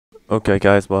Okay,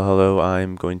 guys. Well, hello.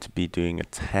 I'm going to be doing a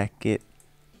Tekkit,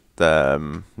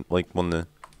 like one of the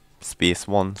space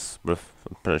ones. With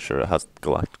I'm pretty sure it has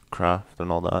galactic craft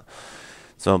and all that.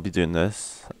 So I'll be doing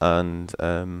this, and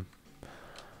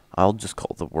I'll just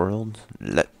call the world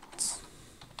Let's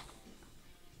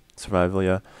Survival.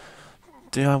 Yeah.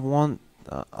 Do I want?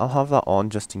 I'll have that on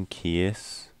just in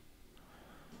case.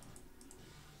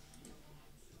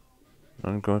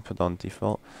 I'm going to put on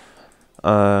default.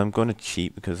 I'm going to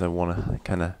cheat because I want to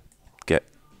kind of get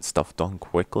stuff done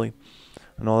quickly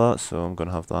and all that. So I'm going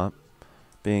to have that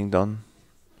being done.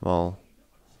 Well,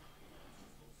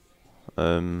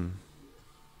 um.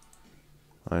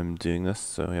 I'm doing this,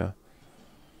 so yeah.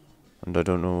 And I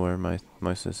don't know where my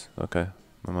mouse is. Okay,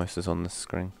 my mouse is on this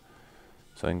screen.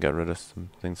 So I can get rid of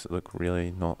some things that look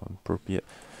really not appropriate.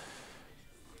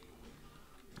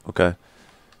 Okay,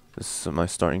 this is my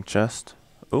starting chest.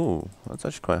 Oh, that's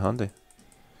actually quite handy.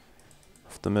 I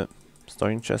have to admit,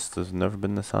 starting chest has never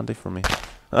been this handy for me.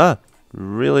 Ah,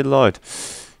 really loud.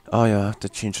 Oh yeah, I have to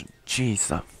change it. Jeez,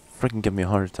 that freaking give me a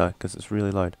heart attack because it's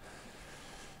really loud.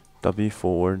 W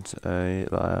forwards, A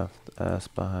left, S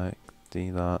back,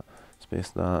 D that, space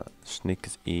that, sneak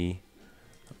is E,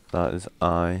 that is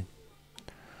I.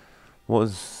 What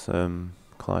is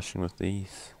clashing with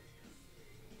these?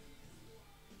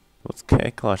 What's K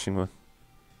clashing with?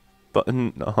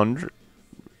 Button 100?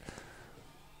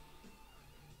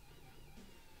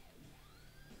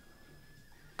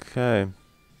 Okay.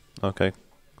 Okay.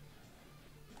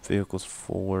 Vehicles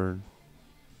forward.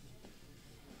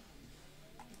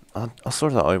 I'll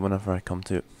sort that out whenever I come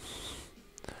to it.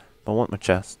 But I want my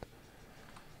chest.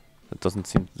 It doesn't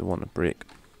seem to want to break.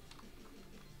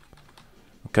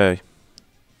 Okay.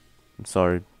 I'm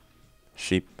sorry,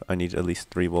 sheep. I need at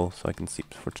least 3 wool so I can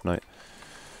sleep for tonight.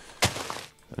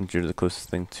 And you're the closest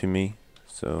thing to me,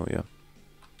 so yeah.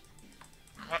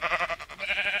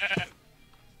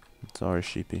 Sorry,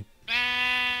 sheepy.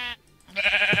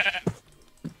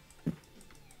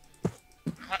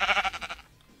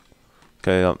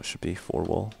 Okay, that should be 4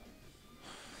 wool.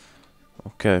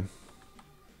 Okay.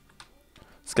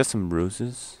 Let's get some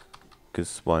roses.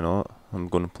 Because why not? I'm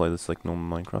going to play this like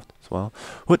normal Minecraft as well.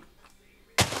 What?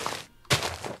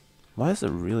 Why is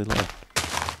it really loud?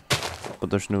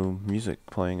 But there's no music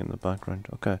playing in the background.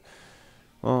 Okay.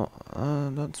 Well,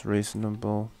 that's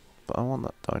reasonable. But I want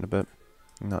that down a bit.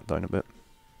 And that down a bit.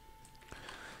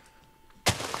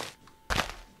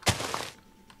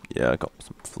 Yeah, I got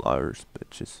some flowers,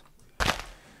 bitches.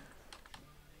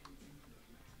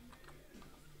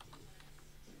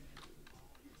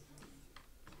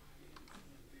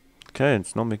 Okay,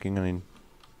 it's not making any...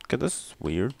 Okay, this is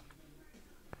weird.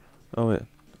 Oh, wait.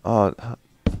 Oh,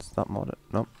 is that modded?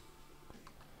 Nope.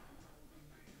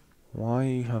 Why are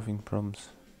you having problems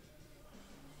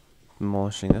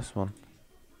demolishing this one?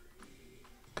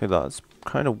 Okay, that's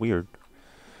kind of weird.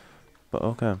 But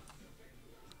okay.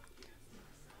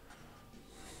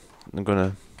 I'm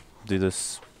gonna do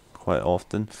this quite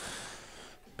often.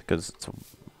 Because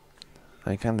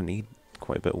I kind of need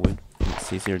quite a bit of wood.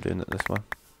 It's easier doing it this way.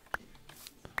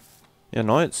 Yeah,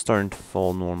 now it's starting to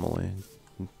fall normally.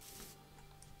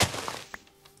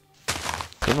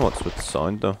 Don't know what's with the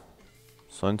sound though.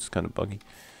 Sounds kind of buggy.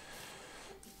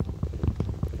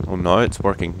 Oh, now it's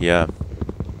working. Yeah.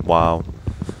 Wow.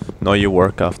 Now you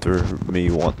work after me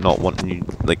not wanting you,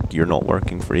 like you're not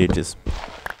working for ages.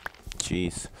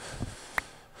 Jeez.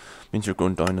 Means you're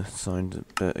going down the sound a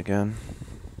bit again.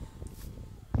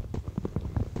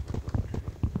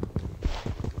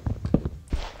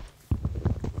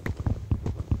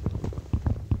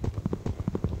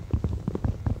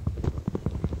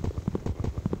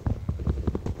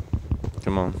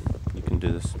 Come on, you can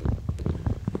do this.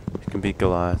 You can be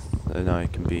Goliath, and I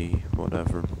can be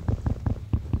whatever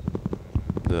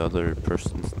the other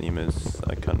person's name is.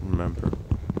 I can't remember.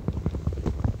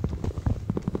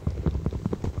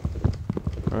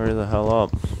 Hurry the hell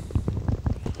up.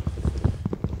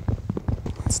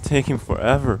 It's taking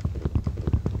forever.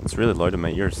 It's really loud in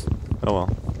my ears. Oh well.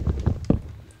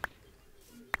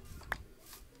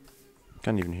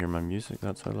 Can't even hear my music,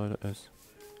 that's how loud it is.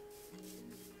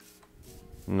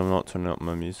 And I'm not turning up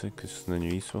my music because the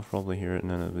niece will probably hear it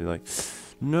and then it'll be like,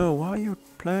 no, why are you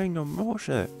playing the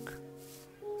music?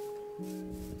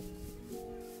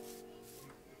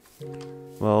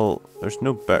 Well, there's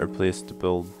no better place to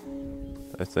build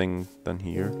a thing than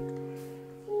here.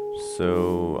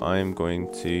 So I'm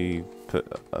going to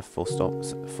put a full stop.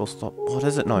 Is it a full stop? What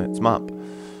is it now? It's map.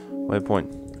 Waypoint.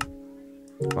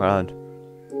 Add.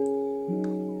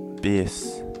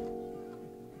 Base.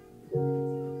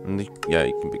 And yeah,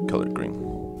 you can be colored green.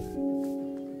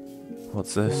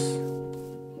 What's this?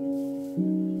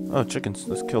 Oh, chickens.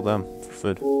 Let's kill them for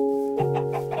food.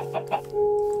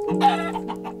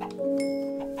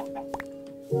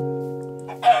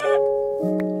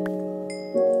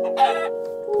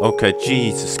 Okay,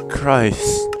 Jesus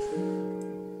Christ.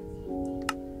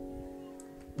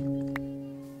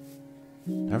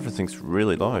 Everything's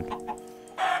really loud.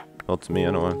 Well, to me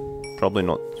anyway. Probably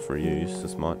not for you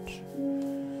as much.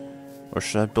 Or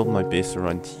should I build my base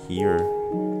around here?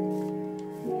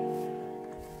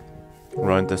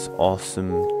 Around this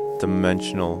awesome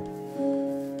dimensional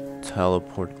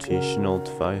teleportational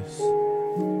device.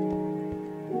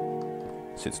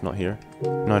 See, it's not here.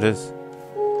 No, it is.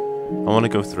 I want to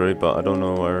go through, but I don't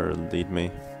know where it'll lead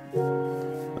me.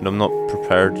 And I'm not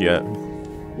prepared yet.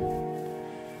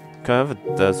 Can I have a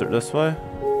desert this way?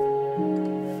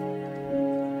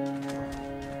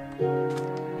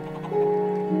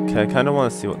 Okay, I kind of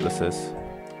want to see what this is.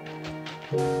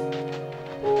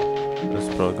 This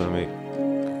is probably going to make...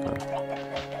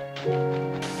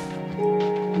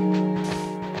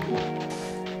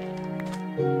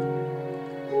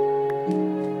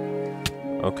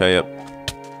 Okay, yep.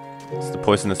 It's the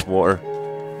poisonous water.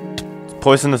 It's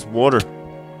poisonous water.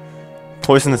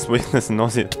 Poisonous weakness and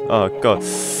nausea. Oh god.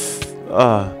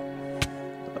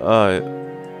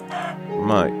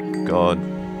 My god.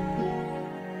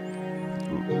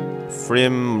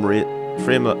 Frame rate.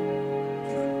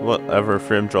 Whatever.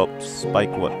 Frame drop.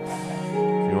 Spike. What?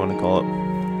 If you want to call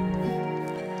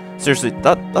it. Seriously,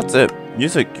 that's it.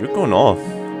 Music, you're going off.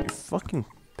 You're fucking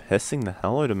pissing the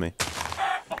hell out of me.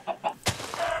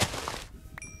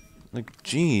 Like,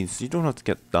 jeez, you don't have to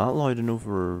get that loud and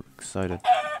overexcited.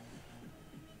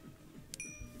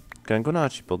 Okay, I'm gonna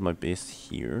actually build my base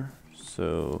here.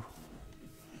 So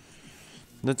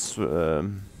let's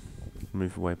move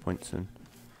waypoints in.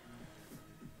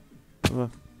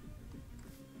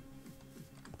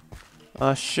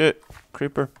 Ah shit,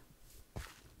 creeper.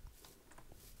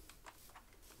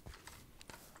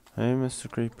 Hey, Mr.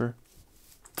 Creeper.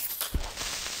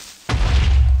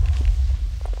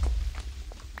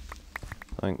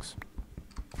 Thanks.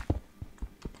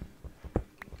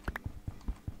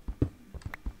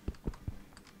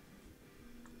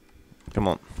 Come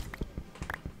on.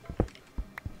 I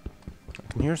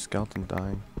can hear a skeleton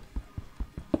dying.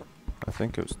 I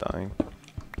think it was dying.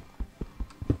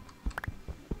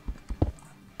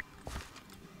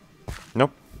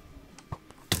 Nope.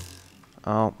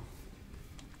 Oh.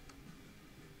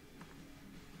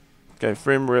 Okay,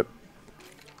 frame rip.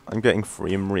 I'm getting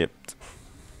frame ripped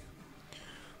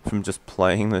from just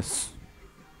playing this.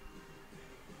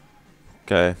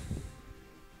 Okay.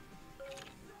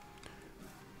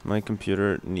 My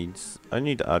computer needs... I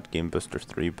need to add Game Booster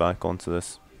 3 back onto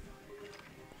this.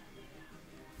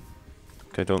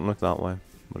 Okay, don't look that way.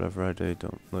 Whatever I do,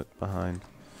 don't look behind.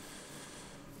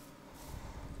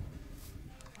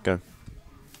 Okay.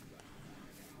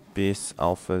 Base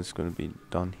alpha is going to be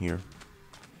done here.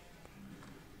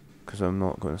 Because I'm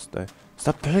not going to stay. Is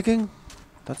that pigging?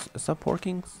 Is that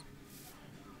Porkins?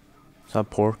 Is that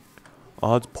pork?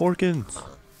 Oh, it's Porkins.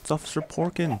 It's Officer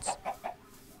Porkins.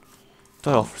 It's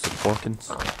Officer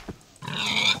Porkins.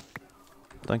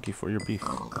 Thank you for your beef.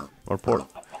 Or pork.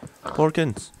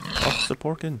 Porkins. Officer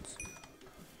Porkins.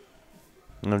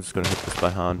 And I'm just going to hit this by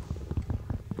hand.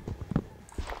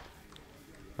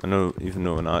 I know, even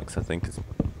though an axe I think is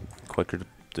quicker to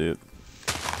do it.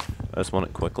 I just want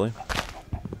it quickly.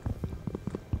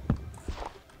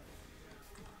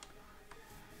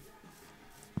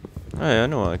 Hey, I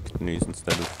know what I can use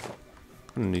instead of...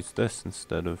 I'm gonna use this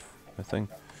instead of my thing.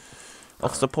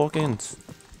 Officer Porkins!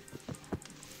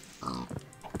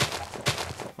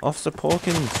 Officer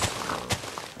Porkins!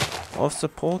 Officer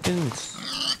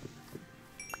Porkins!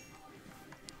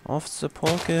 Officer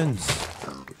Porkins!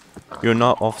 You're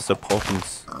not Officer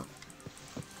Porkins.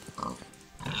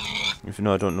 If you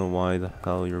know, I don't know why the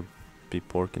hell you're be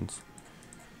Porkins.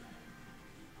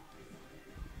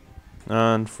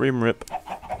 And frame rip.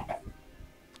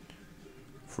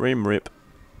 Frame rip.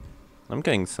 I'm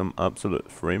getting some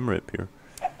absolute frame rip here.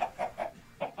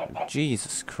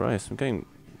 Jesus Christ, I'm getting...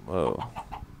 Whoa.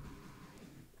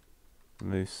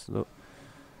 Move slow.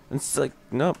 It's like,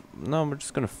 no, we're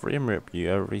just gonna frame rip you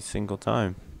every single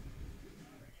time.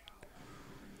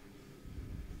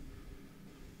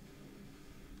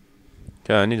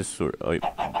 Okay, I need to sort out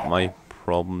my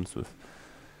problems with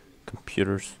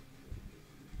computers.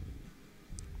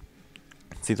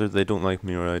 It's either they don't like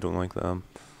me or I don't like them.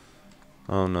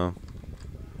 Oh no.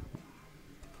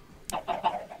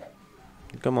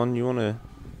 Come on, you wanna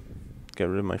get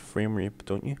rid of my frame rate,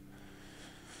 don't you?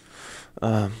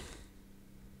 We're just gonna have to disconnect and reconnect. Get rid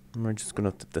of my frame rate. Okay, I need to sort out my problems with computers. It's either they don't like me or I don't like them. Oh no. Come on, you wanna get rid of my frame rate, don't you? We're just gonna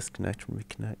have to disconnect and reconnect. Get rid of my frame rate. Okay, I need to sort out my problems with computers. It's either they don't like me or I don't like them. Oh no. I'm just gonna have to disconnect and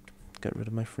reconnect. Get rid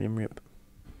of my frame rate.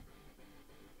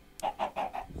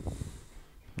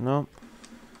 No.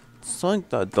 It's something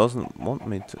that doesn't want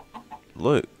me to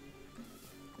look.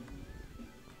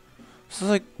 It's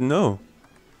like, no.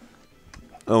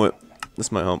 Oh wait,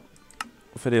 this might help.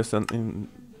 Video sent me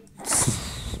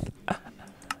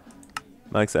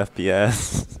max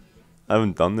FPS. I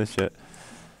haven't done this yet.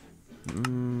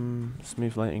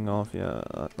 Smooth lighting off, yeah,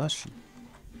 that should...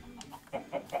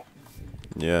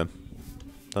 Yeah,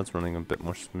 that's running a bit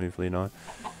more smoothly now.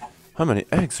 How many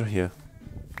eggs are here?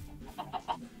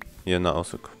 Yeah, and that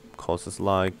also causes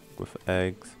lag with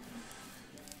eggs.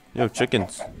 Yo,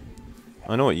 chickens.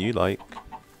 I know what you like,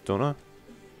 don't I?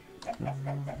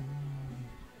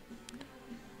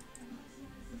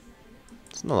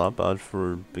 It's not that bad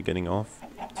for beginning off.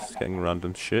 Just getting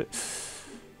random shit.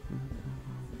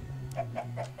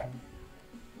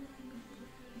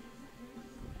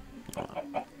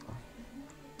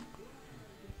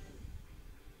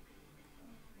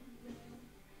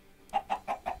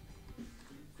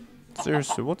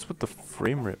 Seriously, what's with the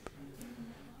frame rate?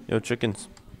 Yo, chickens.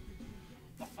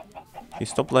 You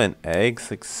stop laying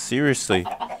eggs? Like, seriously.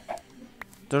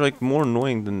 They're like more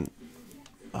annoying than...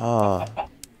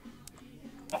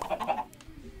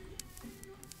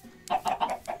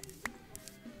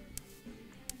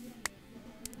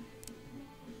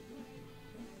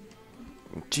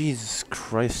 Jesus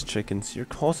Christ, chickens. You're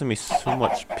causing me so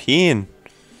much pain.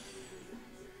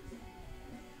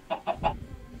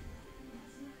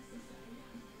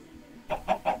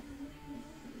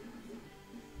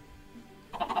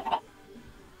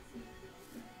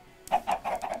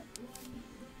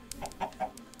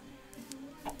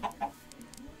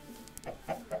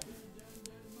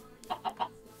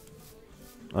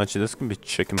 Actually, this can be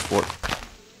chicken pork.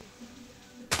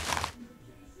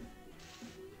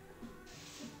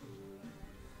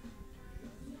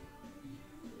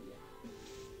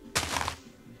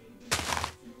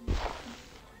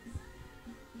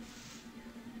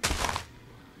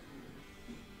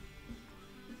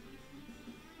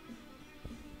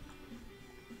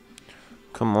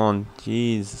 Come on,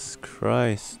 Jesus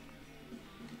Christ.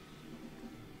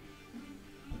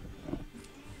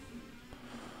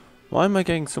 Why am I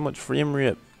getting so much frame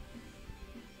rate?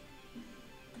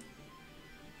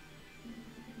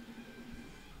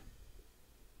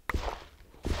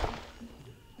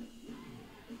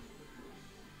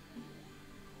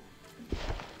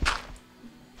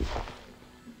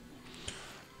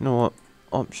 You know what?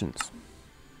 Options.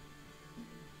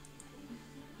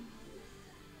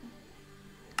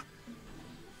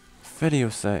 Video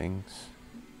settings.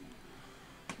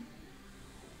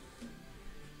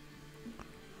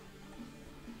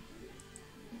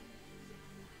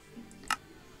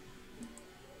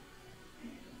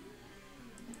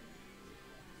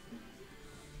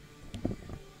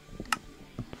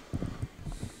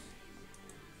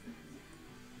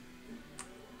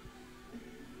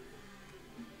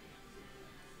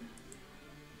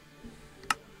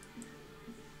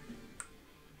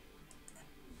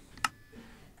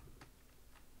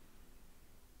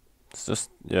 It's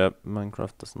just, yeah,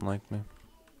 Minecraft doesn't like me.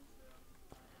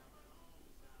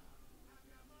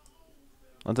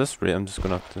 At this rate, I'm just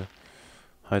gonna have to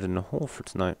hide in a hole for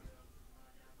tonight.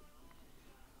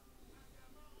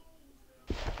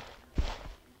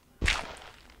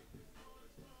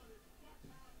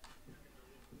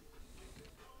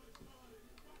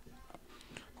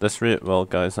 This rate, well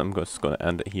guys, I'm just gonna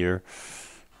end it here.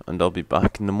 And I'll be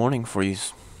back in the morning for you.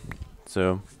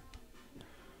 So,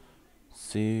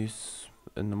 see you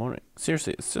in the morning.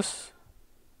 Seriously, it's just...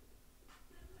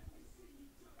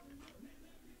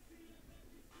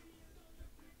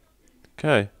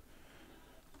 Okay.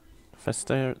 If I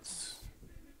stay here, it's...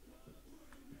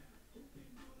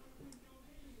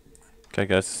 Okay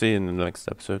guys, see you in the next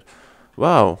episode.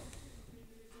 Wow!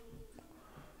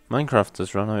 Minecraft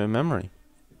has run out of memory.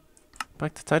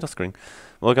 Back to title screen.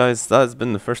 Well guys, that has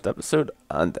been the first episode,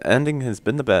 and the ending has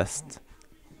been the best.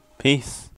 Peace.